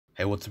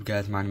Hey, what's up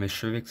guys, my name is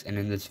Shruvix, and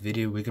in this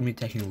video we're going to be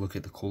taking a look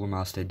at the Cooler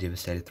Master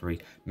Devastator 3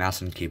 mouse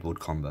and keyboard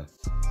combo.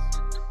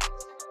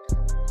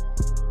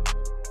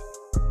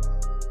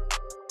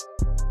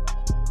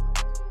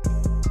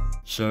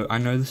 So I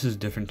know this is a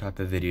different type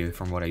of video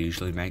from what I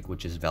usually make,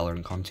 which is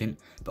Valorant content,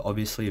 but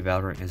obviously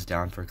Valorant is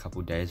down for a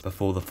couple days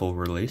before the full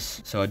release.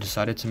 So I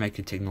decided to make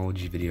a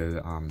technology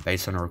video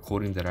based on a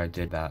recording that I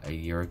did about a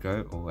year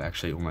ago, or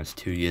actually almost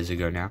 2 years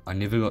ago now. I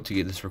never got to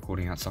get this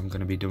recording out, so I'm going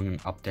to be doing an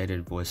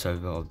updated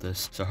voiceover of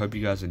this. So I hope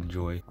you guys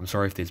enjoy. I'm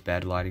sorry if there's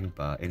bad lighting,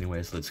 but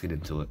anyways, let's get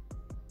into it.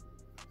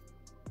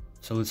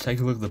 So let's take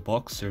a look at the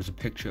box. There's a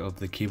picture of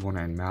the keyboard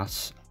and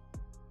mouse,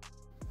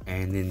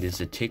 and then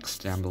there's a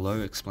text down below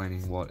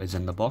explaining what is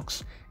in the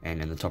box,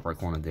 and in the top right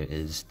corner there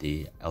is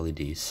the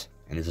LEDs,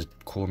 and there's a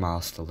Cooler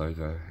Master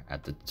logo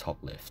at the top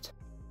left.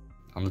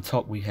 On the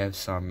top we have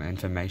some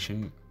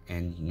information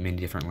in many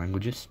different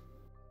languages,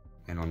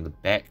 and on the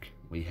back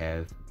we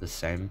have the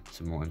same,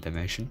 some more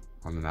information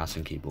on the mouse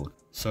and keyboard.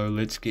 So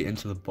let's get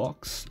into the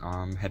box.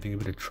 I'm having a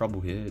bit of trouble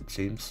here, it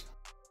seems.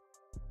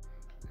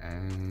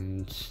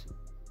 And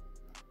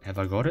have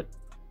I got it?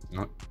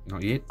 Not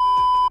yet.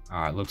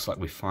 Alright, looks like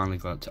we finally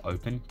got it to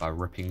open by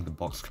ripping the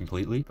box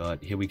completely,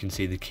 but here we can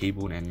see the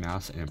keyboard and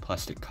mouse in a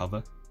plastic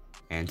cover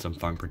and some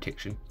foam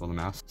protection for the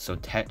mouse. So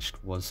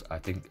attached was, I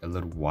think, a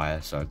little wire,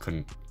 so I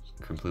couldn't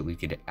completely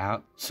get it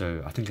out,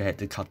 so I think I had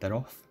to cut that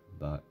off,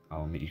 but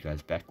I'll meet you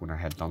guys back when I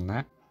have done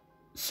that.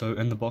 So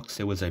in the box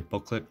there was a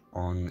booklet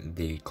on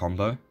the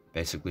combo,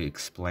 basically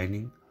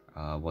explaining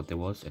what there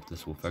was, if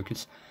this will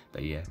focus,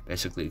 but yeah,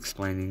 basically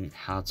explaining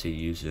how to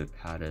use it,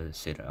 how to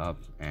set it up,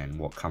 and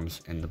what comes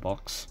in the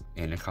box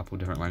in a couple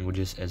different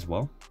languages as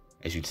well.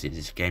 As you can see,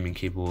 there's gaming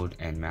keyboard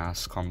and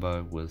mouse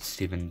combo with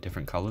 7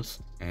 different colors,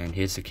 and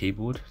here's the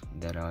keyboard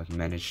that I've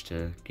managed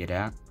to get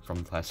out from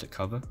the plastic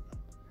cover,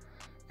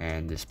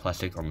 and there's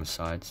plastic on the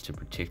sides to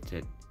protect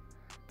it,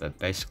 but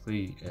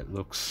basically it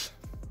looks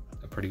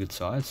a pretty good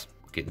size.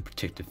 Get the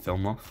protective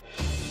film off.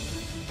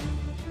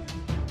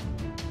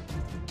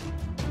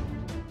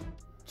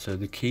 So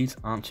the keys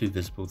aren't too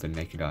visible with the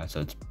naked eye,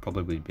 so it's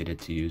probably better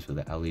to use with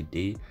the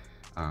LED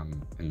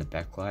in the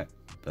backlight.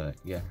 But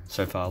yeah,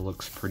 so far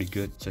looks pretty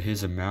good. So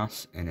here's a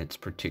mouse and its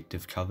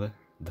protective cover,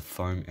 the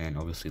foam and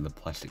obviously the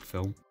plastic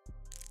film.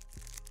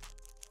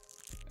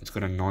 It's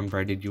got a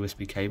non-braided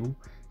USB cable,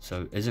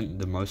 so isn't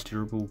the most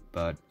durable,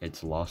 but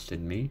it's lasted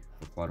me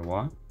for quite a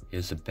while.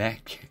 Here's the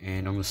back,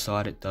 and on the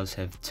side it does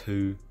have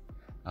 2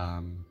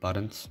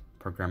 buttons,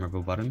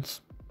 programmable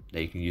buttons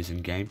that you can use in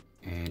game,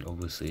 and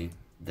obviously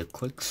the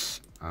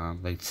clicks,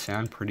 they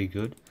sound pretty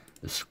good.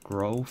 The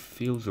scroll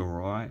feels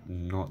alright,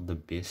 not the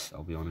best,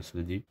 I'll be honest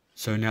with you.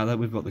 So now that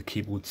we've got the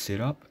keyboard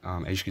set up,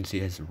 as you can see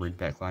it has a red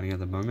backlighting at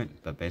the moment,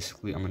 but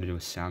basically I'm going to do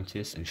a sound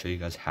test and show you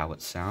guys how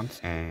it sounds,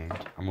 and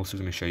I'm also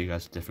going to show you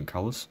guys the different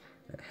colors.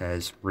 It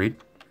has red,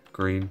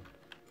 green,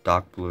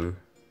 dark blue,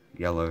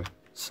 yellow,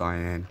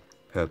 cyan,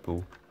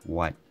 purple,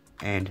 white,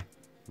 and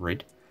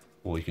red,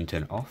 or you can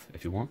turn it off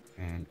if you want.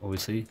 And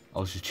obviously I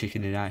was just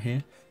checking it out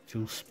here,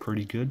 feels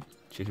pretty good.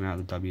 Checking out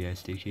the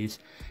WASD keys,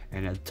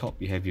 and at the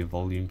top you have your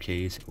volume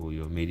keys or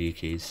your media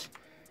keys,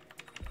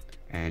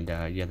 and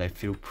yeah, they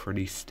feel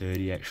pretty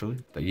sturdy actually.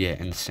 But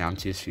yeah, in the sound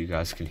test you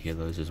guys can hear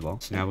those as well.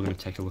 So now we're going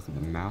to take a look at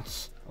the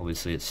mouse.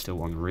 Obviously it's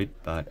still on red,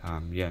 but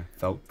yeah,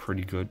 felt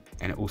pretty good,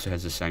 and it also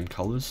has the same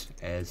colors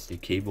as the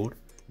keyboard,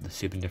 the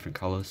 7 different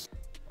colors.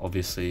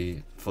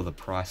 Obviously for the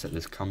price that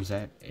this comes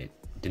at, it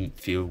didn't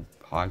feel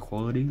high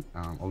quality.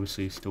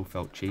 Obviously still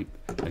felt cheap.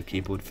 The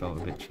keyboard felt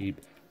a bit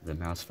cheap, the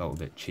mouse felt a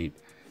bit cheap,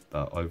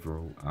 but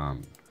overall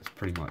it's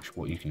pretty much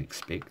what you can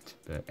expect.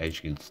 But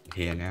as you can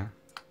hear now,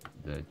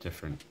 the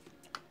different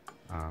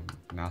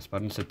mouse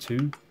buttons, so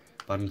 2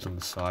 buttons on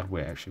the side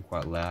were actually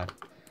quite loud,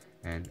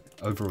 and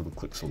overall the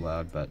clicks are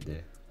loud, but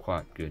they're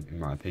quite good in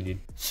my opinion.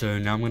 So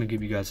now I'm going to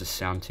give you guys a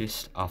sound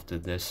test. After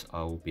this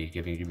I will be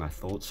giving you my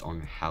thoughts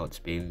on how it's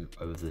been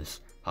over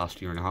this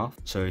past year and a half.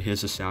 So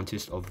here's a sound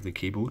test of the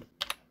keyboard.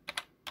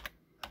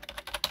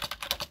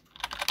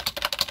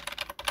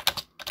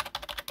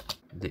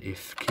 The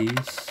F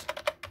keys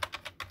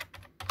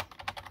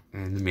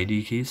and the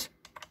media keys.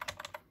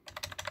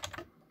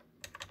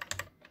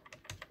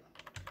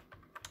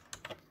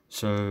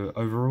 So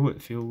overall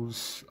it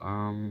feels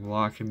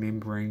like a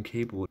membrane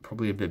keyboard,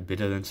 probably a bit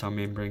better than some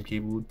membrane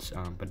keyboards,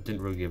 but it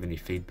didn't really give any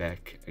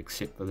feedback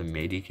except for the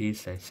media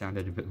keys. They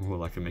sounded a bit more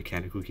like a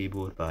mechanical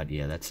keyboard. But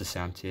yeah, that's the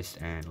sound test,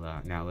 and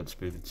now let's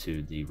move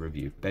to the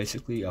review.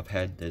 Basically I've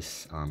had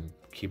this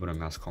keyboard and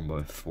mouse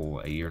combo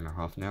for a year and a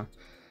half now,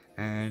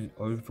 and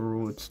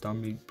overall it's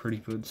done me pretty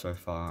good so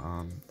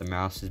far. The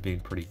mouse has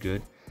been pretty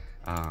good,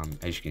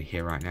 as you can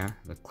hear right now.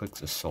 The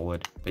clicks are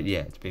solid, but yeah,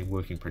 it's been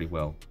working pretty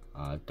well.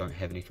 Don't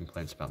have any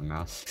complaints about the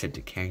mouse, except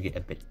it can get a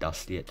bit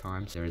dusty at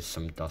times. There is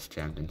some dust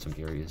jammed in some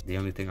areas. The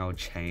only thing I would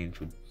change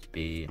would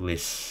be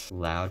less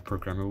loud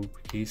programmable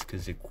keys,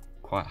 because they're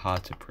quite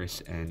hard to press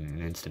in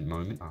an instant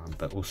moment,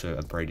 but also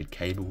a braided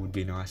cable would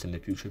be nice in the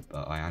future,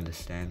 but I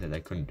understand that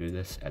they couldn't do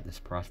this at this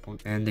price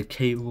point. And the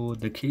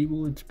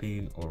keyboard's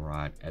been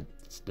alright. At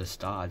the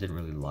start I didn't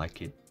really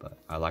like it, but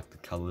I like the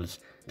colors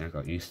and I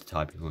got used to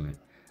typing on it.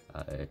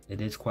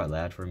 It is quite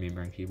loud for a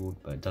membrane keyboard,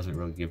 but it doesn't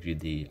really give you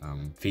the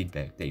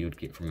feedback that you would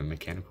get from a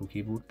mechanical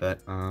keyboard.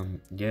 But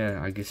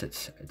yeah, I guess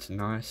it's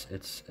nice.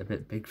 It's a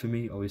bit big for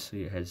me.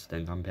 Obviously it has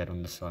the numpad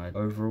on the side.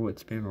 Overall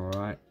it's been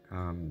alright.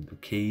 The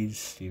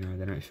keys, you know,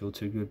 they don't feel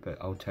too good, but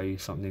I'll tell you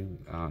something,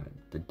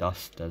 the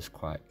dust does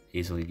quite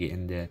easily get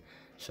in there,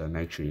 so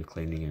make sure you're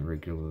cleaning it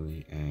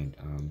regularly. And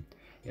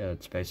yeah,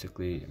 that's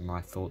basically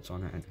my thoughts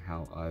on it and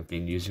how I've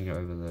been using it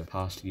over the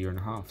past year and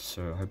a half.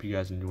 So I hope you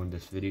guys enjoyed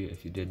this video.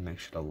 If you did, make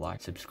sure to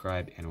like,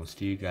 subscribe, and I'll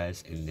see you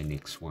guys in the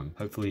next one.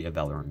 Hopefully a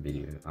Valorant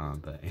video.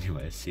 But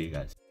anyway, see you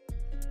guys.